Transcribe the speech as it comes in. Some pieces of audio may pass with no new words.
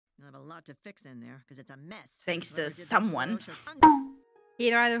have a lot to fix in there because it's a mess. Thanks Whoever to did this someone. Willow should Hey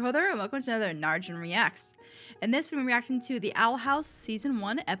there, Either and welcome to another Narujen Reacts. In this, we're reacting to The Owl House Season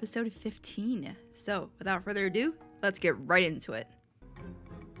 1, Episode 15. So, without further ado, let's get right into it.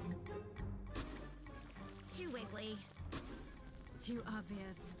 Too wiggly. Too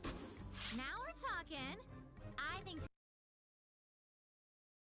obvious. Now we're talking. I think...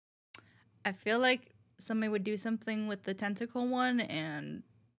 I feel like somebody would do something with the tentacle one, and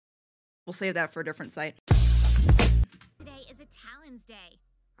we'll save that for a different site. Today is a Talons Day.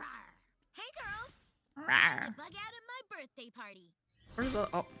 Rawr. Hey girls! Rawr. To bug out at my birthday party. Where's the...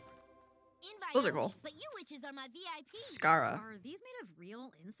 Oh, Invite those are only, cool. But you witches are my VIP. Skara. Are these made of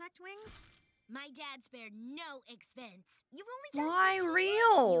real insect wings? My dad spared no expense. You've only turned Why 15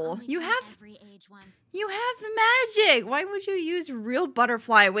 real? once. You have... Every age once. You have magic! Why would you use real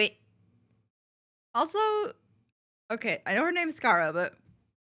butterfly? Wait. Also... Okay, I know her name's Skara, but...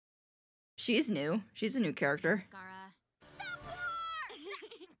 She's new. She's a new character. Skara.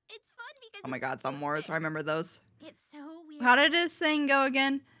 It's fun because Oh my it's god, Thumb Wars. I remember those. It's so weird. How did this saying go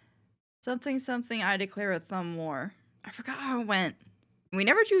again? Something, something, I declare a thumb war. I forgot how it went. We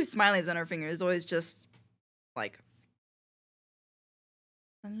never drew smileys on our fingers. Always just, like...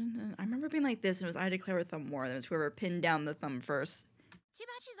 I remember being like this, and it was I declare a thumb war. And it was whoever pinned down the thumb first. Too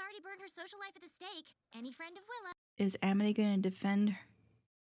bad she's already burned her social life at the stake. Any friend of Willow. Is Amity gonna defend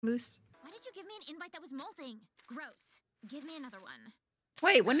Luce? Why did you give me an invite that was molting? Gross. Give me another one.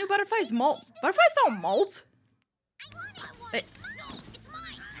 Wait, when do butterflies molt? Butterflies don't molt! I want it. Hey. No, it's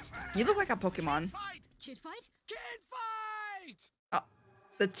mine. You look like a Pokemon. Kid fight? Kid fight! Oh,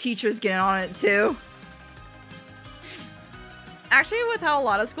 the teacher's getting on it too. Actually, with how a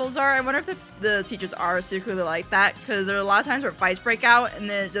lot of schools are, I wonder if the teachers are secretly like that, because there are a lot of times where fights break out, and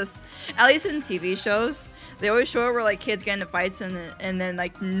then it just, at least in TV shows, they always show it where like kids get into fights, and then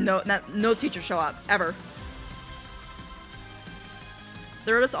like no teachers show up ever.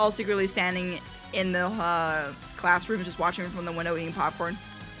 They're just all secretly standing in the classrooms, just watching from the window, eating popcorn.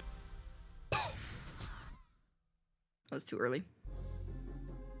 That was too early.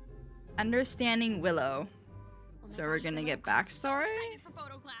 Understanding Willow. So we're gonna get backstory?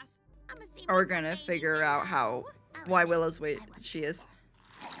 Or we're gonna figure out why Willow's the way she is.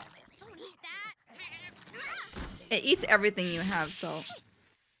 Don't eat that. It eats everything you have, so. I can't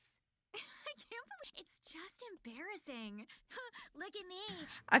believe it's just embarrassing. Look at me.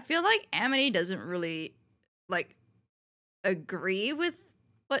 I feel like Amity doesn't really, like, agree with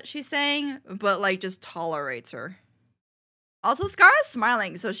what she's saying, but, like, just tolerates her. Also, Skara's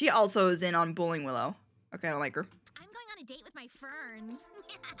smiling, so she also is in on bullying Willow. Okay, I don't like her. I'm going on a date with my ferns.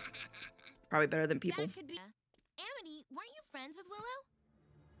 Probably better than people. That could be. Amity, weren't you friends with Willow?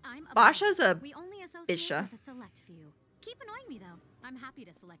 I'm a Basha's a We only associate Isha. with a select few. Keep annoying me though. I'm happy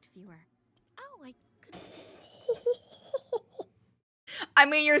to select fewer. Oh, I could have. I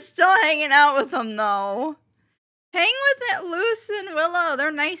mean, you're still hanging out with them, though. Hang with it, Luce and Willow.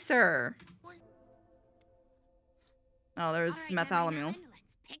 They're nicer. Oh, there's All right, methalamine.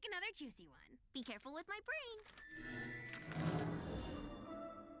 Let's pick another juicy one. Be careful with my brain.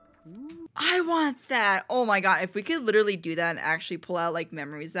 I want that. Oh my god, if we could literally do that and actually pull out, like,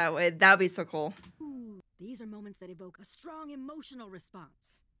 memories that way, that would be so cool. These are moments that evoke a strong emotional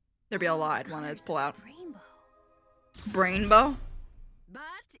response. There'd be a lot I'd want to pull out. Rainbow. Brainbow? But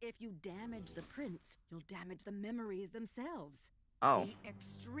if you damage the prints, you'll damage the memories themselves. Oh. Be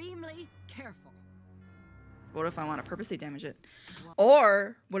extremely careful. What if I want to purposely damage it?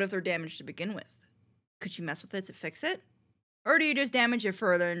 Or, what if they're damaged to begin with? Could you mess with it to fix it? Or do you just damage it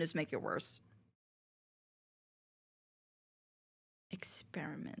further and just make it worse?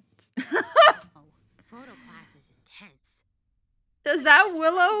 Experiment. Photo class is intense. Does that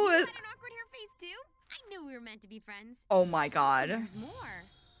Willow You with... had an awkward hair face too? I knew we were meant to be friends. Oh my god. There's more.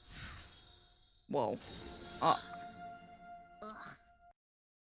 Whoa. Ugh.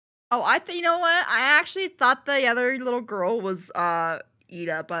 Oh, you know what? I actually thought the other little girl was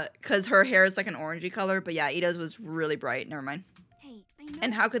Ida, but because her hair is like an orangey color. But yeah, Ida's was really bright. Never mind. Hey, I know.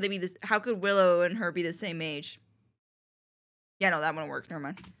 And how could they be this? How could Willow and her be the same age? Yeah, no, that wouldn't work. Never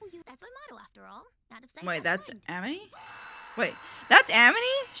mind. That's my motto, after all. Not of sight, Wait, not that's mind. Amity? Wait, that's Amity?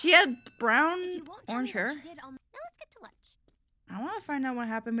 She had brown, If you won't tell orange me what hair? she did, now let's get to lunch. I want to find out what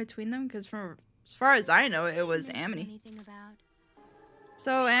happened between them because, from as far as I know, it was Mention Amity. anything about.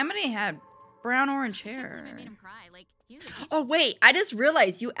 So Amity had brown, orange I can't hair. believe I made him cry. Like he's the teacher. Oh wait, I just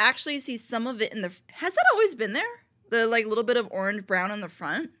realized you actually see some of it in the. Has that always been there? The like little bit of orange brown in the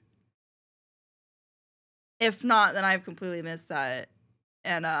front. If not, then I've completely missed that.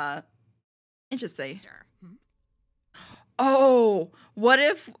 And interesting. Hmm? Oh, what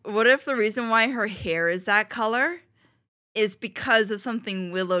if the reason why her hair is that color is because of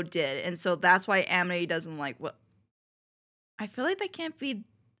something Willow did, and so that's why Amity doesn't like what? I feel like that can't be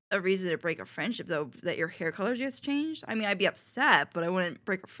a reason to break a friendship, though, that your hair color gets changed. I mean, I'd be upset, but I wouldn't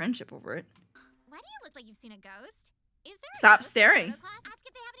break a friendship over it. Why do you look like you've seen a ghost? Is there a Stop ghost in staring. photo class? Ask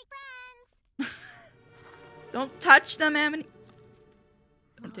if they have any friends. Don't touch them, Amity.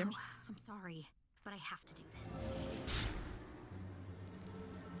 Don't Willow, damage. I'm sorry, but I have to do this.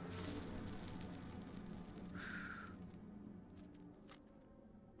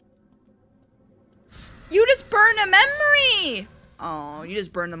 You just burned a memory! Oh, you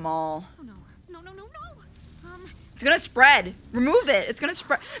just burned them all. Oh no, no, no, no, no! It's gonna spread. Remove it. It's gonna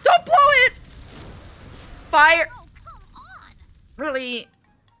spread. Don't blow it! Fire! Oh, come on. Really?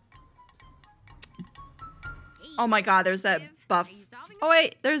 Oh my god, there's that buff. Oh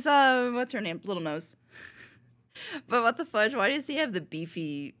wait, there's what's her name? Little Nose. But what the fudge? Why does he have the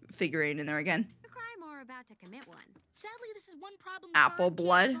beefy figurine in there again? A crime or about to commit one. Sadly, this is one problem Apple Karen can't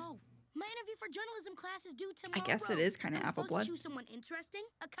blood? solve. My interview for journalism class is due I tomorrow. guess it is kind of I'm apple supposed blood. to choose someone interesting,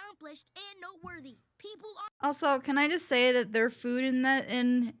 accomplished, and noteworthy. People are Also, can I just say that their food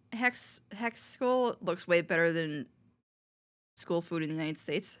in Hex School looks way better than school food in the United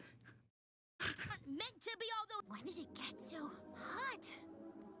States. meant to be, although When did it get so hot?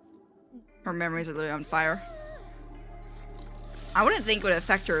 Her memories are literally on fire. I wouldn't think it would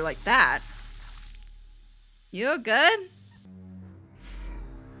affect her like that. You good?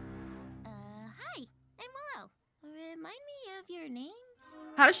 Hi, I'm Willow. Remind me of your names?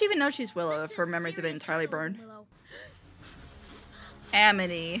 How does she even know she's Willow this if her is memories have been serious entirely journalism, burned? Willow.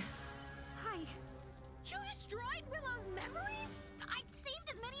 Amity. Hi. You destroyed Willow's memories? I saved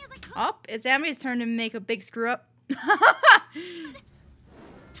as many as I could. Oh, it's Amity's turn to make a big screw up.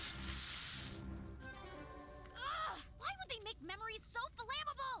 Why would they make memories so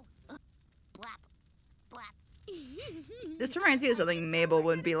flammable? Blap. Blap. This reminds me of something Mabel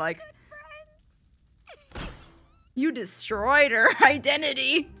would be like. You destroyed her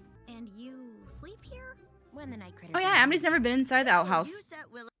identity. And you sleep here? When the night critters Oh yeah, are Amity's never been inside the outhouse.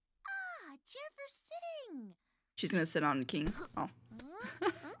 Ah, chair for sitting. She's gonna sit on the king. Oh.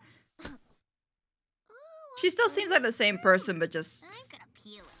 Ooh, She still seems like the same person, but just I'm gonna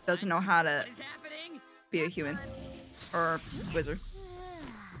peel it. doesn't know how to What is happening? be a human. Or wizard.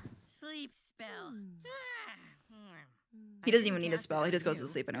 Sleep spell. He doesn't even need a spell, he just goes to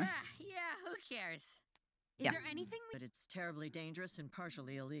sleep anyway. Yeah, who cares? Is Yeah. there anything we But it's terribly dangerous and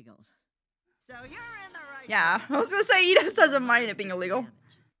partially illegal. So you're in the right Yeah, place. I was gonna say he just doesn't mind it being Fix the illegal.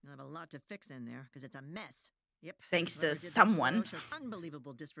 damage. You'll have a lot to fix in there, because it's a mess. Yep. Thanks to whoever did this someone. Willow showed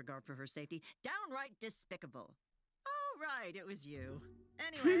unbelievable disregard for her safety. Downright despicable. Oh, right, it was you.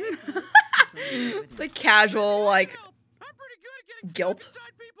 Anyway. Bruce, that's what we did with The you. casual, like, I'm pretty good at getting guilt. stuff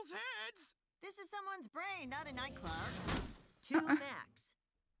inside people's heads. This is someone's brain, not a nightclub. 2 max.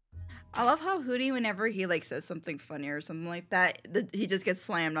 I love how Hootie, whenever he like says something funny or something like that, he just gets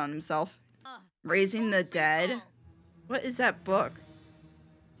slammed on himself. Raising the Dead. What is that book?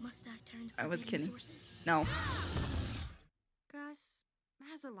 Must I turn I was forbidden kidding. sources? No. Gus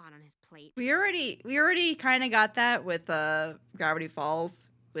has a lot on his plate. We already kind of got that with Gravity Falls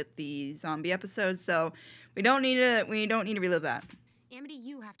with the zombie episode, so we don't need to relive that. Amity,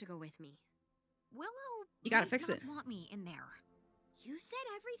 you have to go with me. Willow You gotta might fix not it. want me in there. You set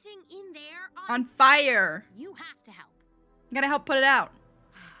everything in there On fire. You have to help. You gotta help put it out.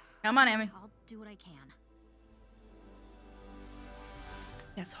 Come on, Amy. I'll do what I can.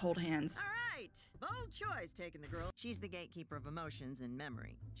 Yes, hold hands. All right. Bold choice taking the girl. She's the gatekeeper of emotions and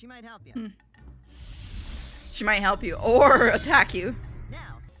memory. She might help you. Hmm. She might help you or attack you.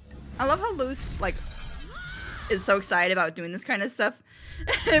 Now, I love how Luce, like, is so excited about doing this kind of stuff.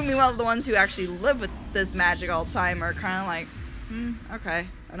 And meanwhile, the ones who actually live with this magic all the time are kind of like, okay,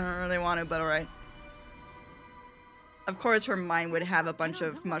 I don't really want to, but alright. Of course, her mind would have a bunch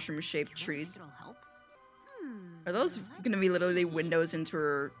of mushroom-shaped trees. It'll help. Are those gonna be literally windows into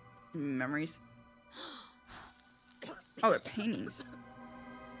her memories? Oh, they're paintings.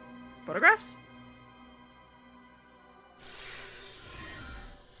 Photographs?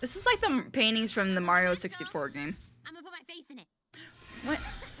 This is like the paintings from the Mario 64 game. I'm gonna put my face in it. What?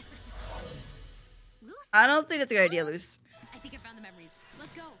 Luce? I don't think that's a good idea, Luce. I think I found the memories.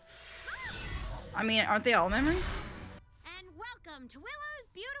 Let's go. I mean, aren't they all memories? And welcome to Willow's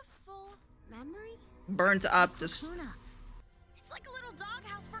beautiful memory. Burnt up, just Luna. It's like a little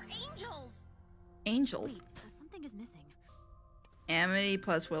doghouse for angels. angels. Wait, something is missing. Amity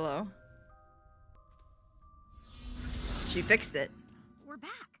plus Willow. She fixed it. We're back.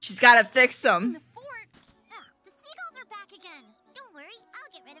 She's gotta fix In them. the fort. Ugh, the seagulls are back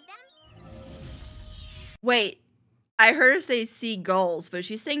Wait, I heard her say seagulls, but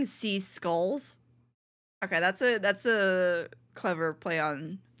she's saying sea skulls. Okay, that's a clever play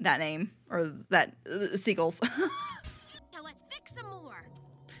on that name or that seagulls. Now let's fix some more.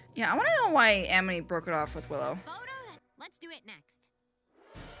 Yeah, I want to know why Amity broke it off with Willow. Photo that. Let's do it next.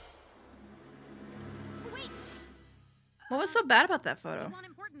 Wait. What was so bad about that photo? You want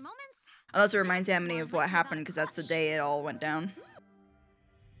important moments? Unless it reminds Amity of what happened, because that's the day it all went down.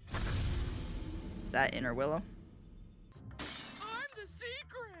 Is that inner Willow? I'm the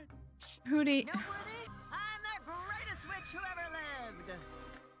secret. Hootie. Noteworthy? I'm the greatest witch who ever lived.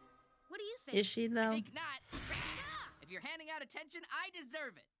 What do you think? Is she though? Think not. If you're handing out attention, I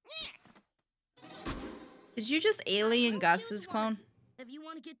deserve it. Did you just alien Gus's clone? If you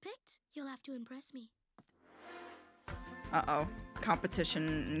want to get picked, you'll have to impress me. Uh-oh.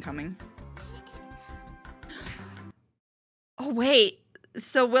 Competition incoming. Oh, wait.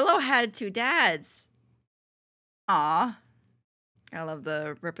 So Willow had 2 dads. Aw. I love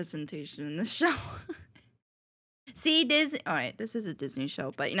the representation in this show. See, Disney... Alright, this is a Disney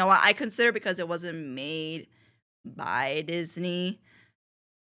show, but you know what? I consider because it wasn't made by Disney.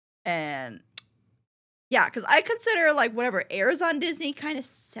 And... yeah, because I consider, like, whatever airs on Disney kind of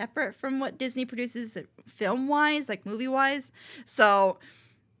separate from what Disney produces film-wise, like, movie-wise. So,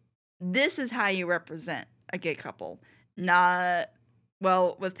 this is how you represent a gay couple. Not...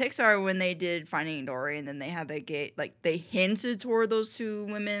 well, with Pixar, when they did Finding Dory, and then they had the gay... like, they hinted toward those 2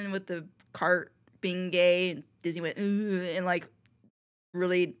 women with the cart being gay, and Disney went, ugh, and, like,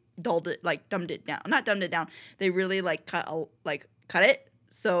 really dulled it, like, dumbed it down. Not dumbed it down. They really, like, cut it.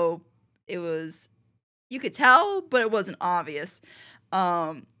 So, it was... you could tell, but it wasn't obvious.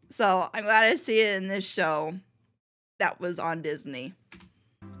 So I'm glad I see it in this show that was on Disney.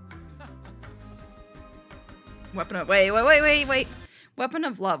 Weapon of... wait. Weapon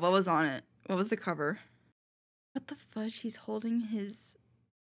of Love. What was on it? What was the cover? What the fudge? He's holding his...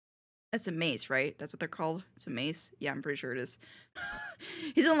 that's a mace, right? That's what they're called? It's a mace? Yeah, I'm pretty sure it is.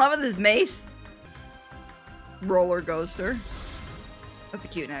 He's in love with his mace. Roller Coaster. That's a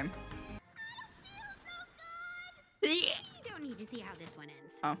cute name. You don't need to see how this one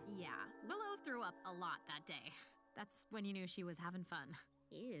ends. Oh. Yeah, Willow threw up a lot that day. That's when you knew she was having fun.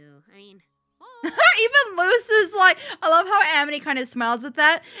 Ew. I mean, Even Luce is like, I love how Amity kind of smiles at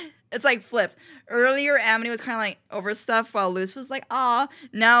that. It's like flipped. Earlier, Amity was kind of like over stuff while Luce was like, ah.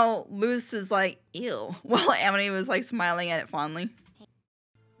 Now Luce is like, ew. While Amity was like smiling at it fondly.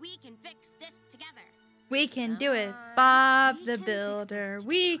 we can fix this together. We can do it, Bob we the can fix Builder. this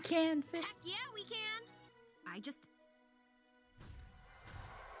We can fix. Heck yeah, we can. I just...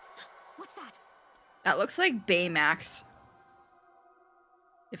 what's that? That looks like Baymax.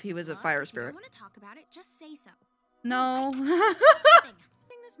 If he was a fire If spirit. you want to talk about it, just say so. No. Something.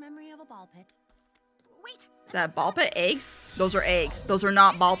 This memory of a ball pit. Wait. Is that ball pit? Eggs? Those are eggs. Those are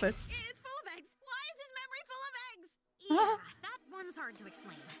not ball pits. It's full of eggs. Why is his memory full of eggs? Yeah, that one's hard to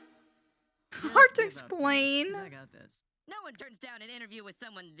explain. Hard to explain. I got this. No one turns down an interview with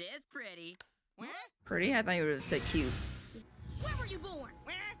someone this pretty. Pretty? I thought you would have said cute. Where were you born?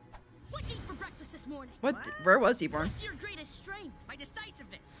 What'd you eat for breakfast this morning? What? Where was he born? What's your greatest strength? My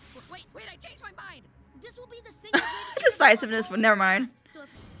decisiveness. Wait, I changed my mind. This will be the single greatest Decisiveness, but never mind. So if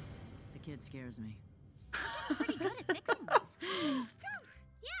The kid scares me. Pretty good at fixing these.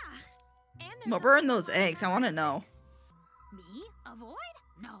 Yeah. and there's What were in something those about eggs? I want to know. Me? Avoid?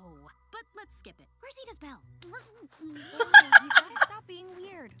 No. But let's skip it. Where's Ida's bell? You gotta stop being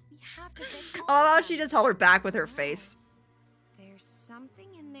weird. We have to fix all Oh, of she them. just held her back with her face. There's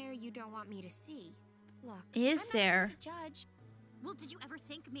something in there you don't want me to see. Look, Is I'm not there? here to judge. Well, did you ever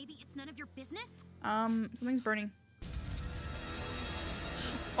think maybe it's none of your business? Something's burning.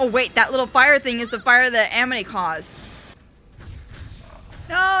 Oh, wait, that little fire thing is the fire that Amity caused.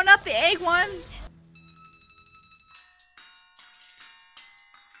 No, not the egg one.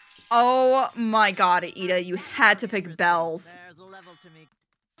 Oh my god, Ida, you had to pick bells. There's a level to me.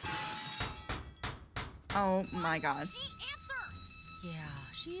 Oh my god. Yeah,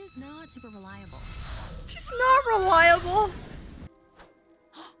 she is not super reliable. She's not reliable.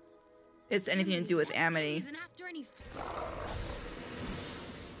 It's anything to do with Amity. Isn't after any...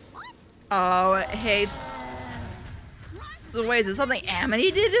 Oh, it hates. So wait, is it something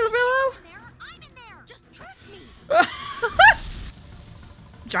Amity did to Willow? There, I'm in there. Just trust me.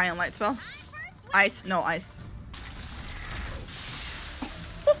 Giant light spell. Ice, no ice.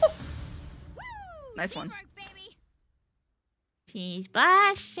 Nice one. Teamwork, baby. She's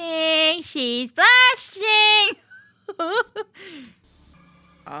blushing. She's blushing.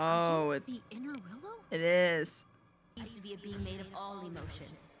 Oh, it's The inner Willow? it is. Used to be a being made of all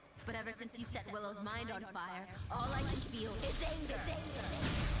emotions. But ever since you set Willow's mind on fire, all I can feel is anger.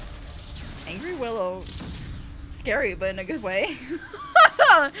 Angry Willow. Scary, but in a good way.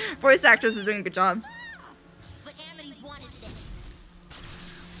 Voice actress is doing a good job. But Amity wanted this.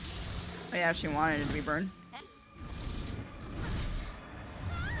 Oh yeah, she wanted it to be burned.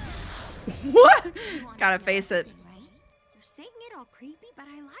 What? Gotta face it. You're saying it all creepy, but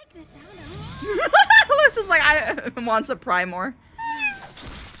I like the sound of This is like, I wants to pry more.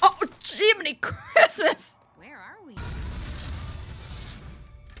 Oh, Jiminy Christmas! Where are we? You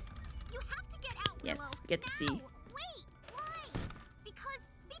have to get out, Yes, Willow. get to see. Now. Wait, why? Because,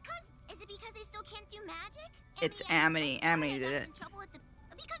 is it because I still can't do magic? It's Amity, Amity. I'm sorry Amity I did got it. us in trouble at the...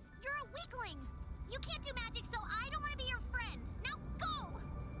 Because you're a weakling. You can't do magic, so I don't want to be your friend. Now go!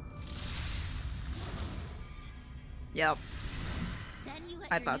 Yep. Then you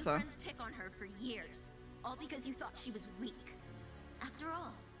let I your thought new so. friends pick on her for years, all because you thought she was weak. After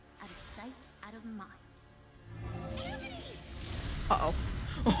all, out of sight, out of mind. Amity! Uh-oh.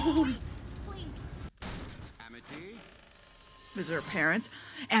 Oh, Please. Amity? those are her parents.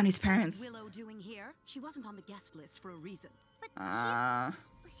 Amity's parents. Willow doing here? She wasn't on the guest list for a reason. But she's...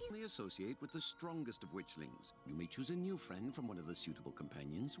 Only associate with the strongest of witchlings. You may choose a new friend from one of the suitable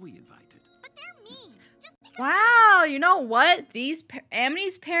companions we invited. But they're mean. Just because... Wow, you know what? These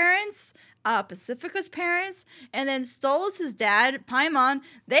Amity's parents, Pacifica's parents, and then Stolas' dad, Paimon,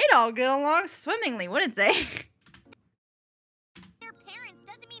 they'd all get along swimmingly, wouldn't they? They're parents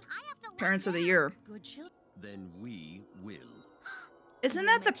doesn't mean I have to love Parents of the them. year. Good children. Then we will. Isn't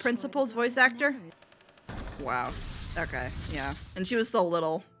that the principal's voice actor? Wow. Okay, yeah. And she was so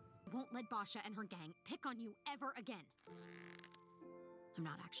little. Won't let Basha and her gang pick on you ever again. I'm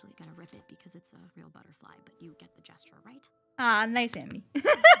not actually gonna rip it because it's a real butterfly, but you get the gesture, right? Ah, nice Amity.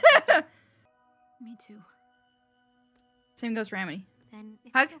 Me too. Same goes for Amity. Then,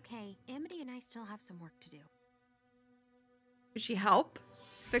 if Hug? it's okay, Amity and I still have some work to do. Could she help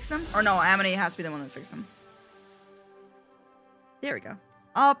fix them? Or no, Amity has to be the one that fixes them. There we go.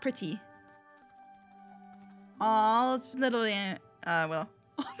 All pretty. Oh, it's little, well.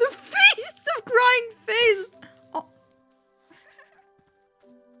 Oh, the face! The crying face! Oh.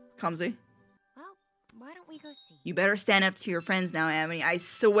 Clumsy. Well, why don't we go see? You better stand up to your friends now, Amity. I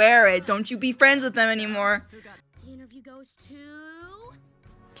swear it. Don't you be friends with them anymore. The interview goes to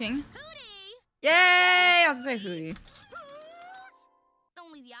King? Hootie. Yay! I was gonna say Hootie.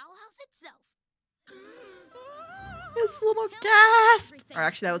 Only the Owl House itself. This little gasp! Or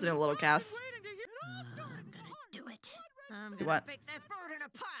actually, that wasn't a little gasp. I'm gonna do it. I'm Do gonna what? bake that bird in a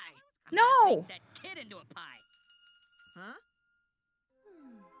pie. No! That kid into a pie. Huh?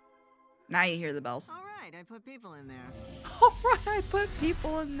 Now you hear the bells. All right, I put people in there. Alright, I put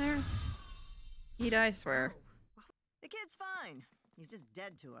people in there. He'd, I swear. The kid's fine. He's just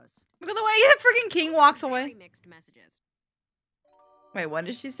dead to us. Look at the way that freaking King walks Very away. mixed messages. Wait, what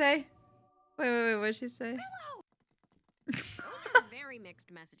did she say? Wait, what did she say? Those are very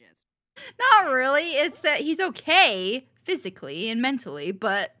mixed messages. Not really. It's that he's okay physically and mentally,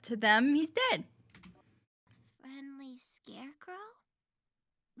 but to them, he's dead. Friendly scarecrow?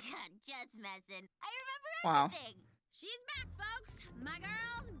 Just messing. I remember Wow. everything. She's back, folks. My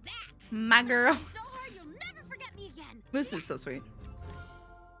girl's back. My girl. So hard you'll never forget me again. This is so sweet.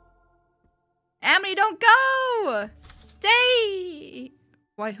 Amity, don't go! Stay!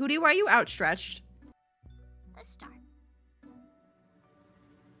 Why, Hootie, why are you outstretched? Let's start.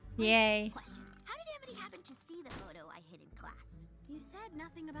 Yay. Question. How did Amity happen to see the photo I hid in class? You said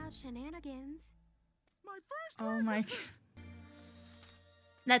nothing about shenanigans. My first Oh word my. was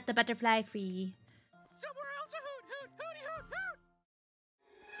Let the butterfly free. somewhere else a hoot, hooty,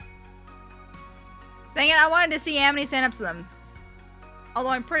 hoot. Dang it, I wanted to see Amity stand up to them. Although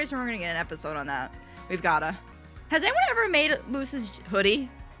I'm pretty sure we're gonna get an episode on that. We've gotta. Has anyone ever made Luce's hoodie?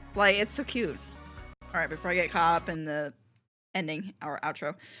 Like, it's so cute. Alright, before I get caught up in the ending or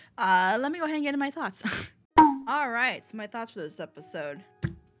outro, let me go ahead and get into my thoughts. Alright, so my thoughts for this episode.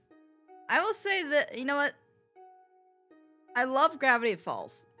 I will say that, you know what? I love Gravity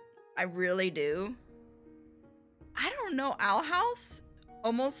Falls. I really do. I don't know, Owl House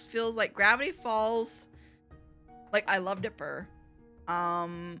almost feels like Gravity Falls. Like, I love Dipper.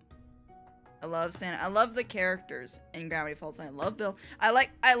 I love Stan. I love the characters in Gravity Falls. And I love Bill.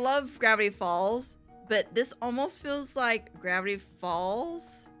 I love Gravity Falls, but this almost feels like Gravity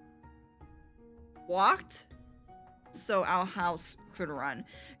Falls walked so Owl House could run.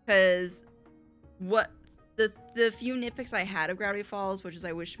 Because what the few nitpicks I had of Gravity Falls, which is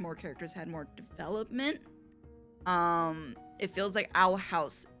I wish more characters had more development. It feels like Owl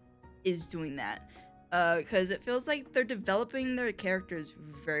House is doing that. because it feels like they're developing their characters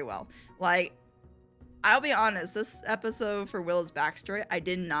very well. Like, I'll be honest, this episode for Willow's backstory, I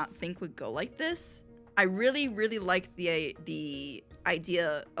did not think would go like this. I really, really liked the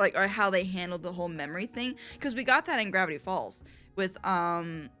idea, like, or how they handled the whole memory thing, because we got that in Gravity Falls with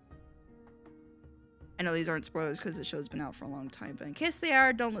I know these aren't spoilers because the show's been out for a long time, but in case they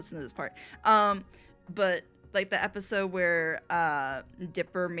are, don't listen to this part. But like the episode where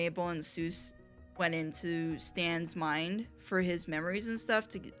Dipper, Mabel, and Seuss went into Stan's mind for his memories and stuff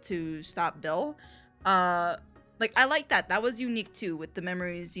to stop Bill. Like, I like that. That was unique too, with the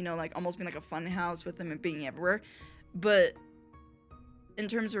memories, you know, like almost being like a fun house with them and being everywhere. But in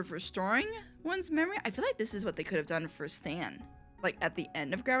terms of restoring one's memory, I feel like this is what they could have done for Stan. Like at the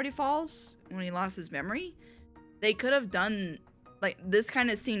end of Gravity Falls, when he lost his memory, they could have done, like, this kind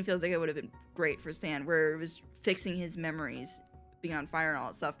of scene feels like it would have been great for Stan, where it was fixing his memories, being on fire and all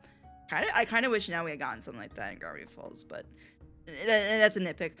that stuff. I kind of wish now we had gotten something like that in Gravity Falls, but that's a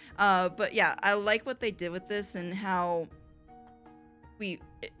nitpick. But yeah, I like what they did with this and how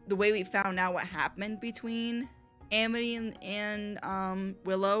the way we found out what happened between Amity and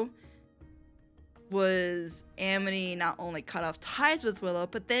Willow was Amity not only cut off ties with Willow,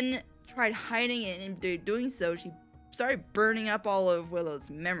 but then tried hiding it, and doing so, she started burning up all of Willow's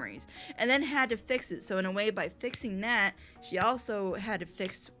memories, and then had to fix it. So in a way, by fixing that, she also had to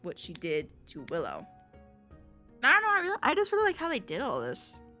fix what she did to Willow. I don't know, I just really like how they did all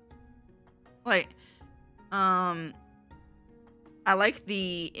this. Like, I like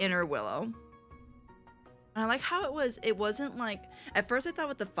the inner Willow. And I like how it wasn't like, at first I thought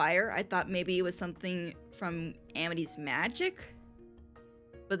with the fire, I thought maybe it was something from Amity's magic.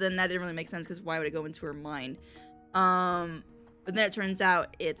 But then that didn't really make sense, because why would it go into her mind? But then it turns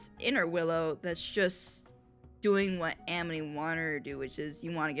out it's inner Willow that's just doing what Amity wanted her to do, which is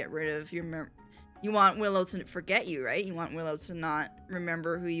you want to get rid of you want Willow to forget you, right? You want Willow to not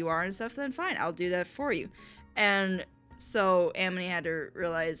remember who you are and stuff, then fine, I'll do that for you. And so Amity had to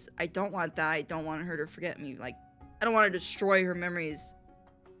realize, I don't want that. I don't want her to forget me. Like, I don't want to destroy her memories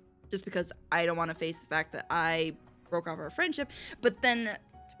just because I don't want to face the fact that I broke off our friendship. But then,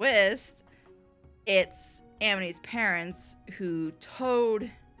 twist, it's Amity's parents who told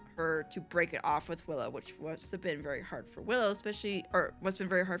her to break it off with Willow, which must have been very hard for Willow, especially, or must have been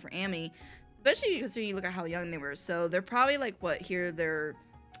very hard for Amity, especially because when you look at how young they were. So they're probably like, what, here they're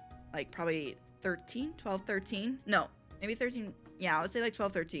like probably 13, 12, 13? No. Maybe 13, yeah, I would say like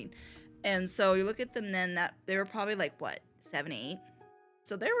 12, 13. And so you look at them then, that they were probably like, what, 7, 8?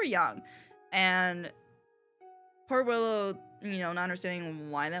 So they were young. And poor Willow, you know, not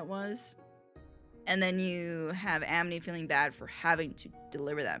understanding why that was. And then you have Amity feeling bad for having to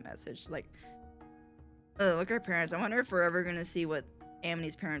deliver that message. Like, oh, look at her parents. I wonder if we're ever going to see what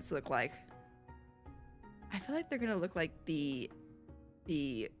Amity's parents look like. I feel like they're going to look like the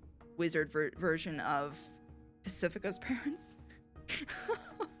wizard version of Pacifica's parents.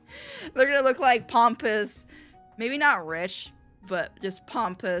 They're gonna look like pompous, maybe not rich, but just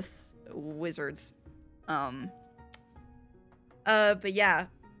pompous wizards. But yeah,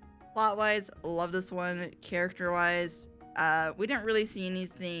 plot wise, love this one. Character wise, we didn't really see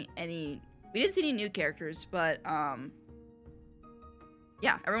we didn't see any new characters, but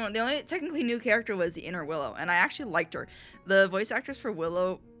yeah, the only technically new character was the inner Willow, and I actually liked her. The voice actress for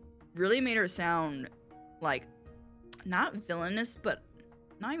Willow really made her sound like, not villainous, but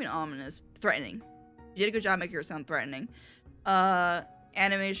not even ominous, threatening. She did a good job making her sound threatening.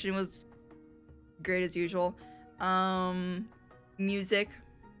 Animation was great as usual. Music,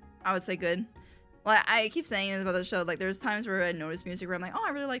 I would say good. Well, I keep saying this about the show, like, there's times where I notice music where I'm like, oh, I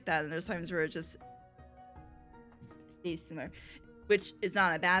really like that, and there's times where it just stays similar, which is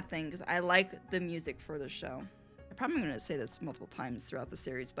not a bad thing, because I like the music for the show. I'm probably going to say this multiple times throughout the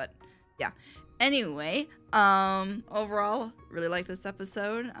series, but yeah. Anyway, overall, really like this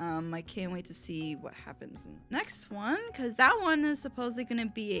episode. I can't wait to see what happens in the next one, because that one is supposedly going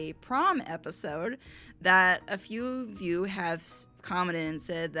to be a prom episode that a few of you have commented and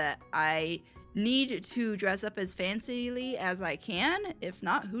said that I need to dress up as fancily as I can. If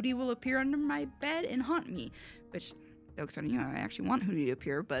not, Hootie will appear under my bed and haunt me, which, jokes on you, I actually want Hootie to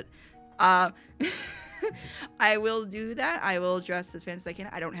appear, but I will do that. I will dress as fancy as I can.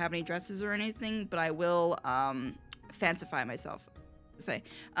 I don't have any dresses or anything, but I will fancify myself, to say.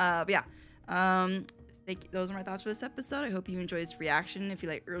 But yeah, those are my thoughts for this episode. I hope you enjoyed this reaction. If you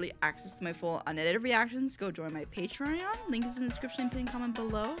like early access to my full unedited reactions, go join my Patreon. Link is in the description and pinned comment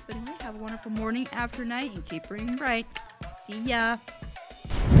below. But anyway, have a wonderful morning, afternoon, night, and keep burning bright. See ya!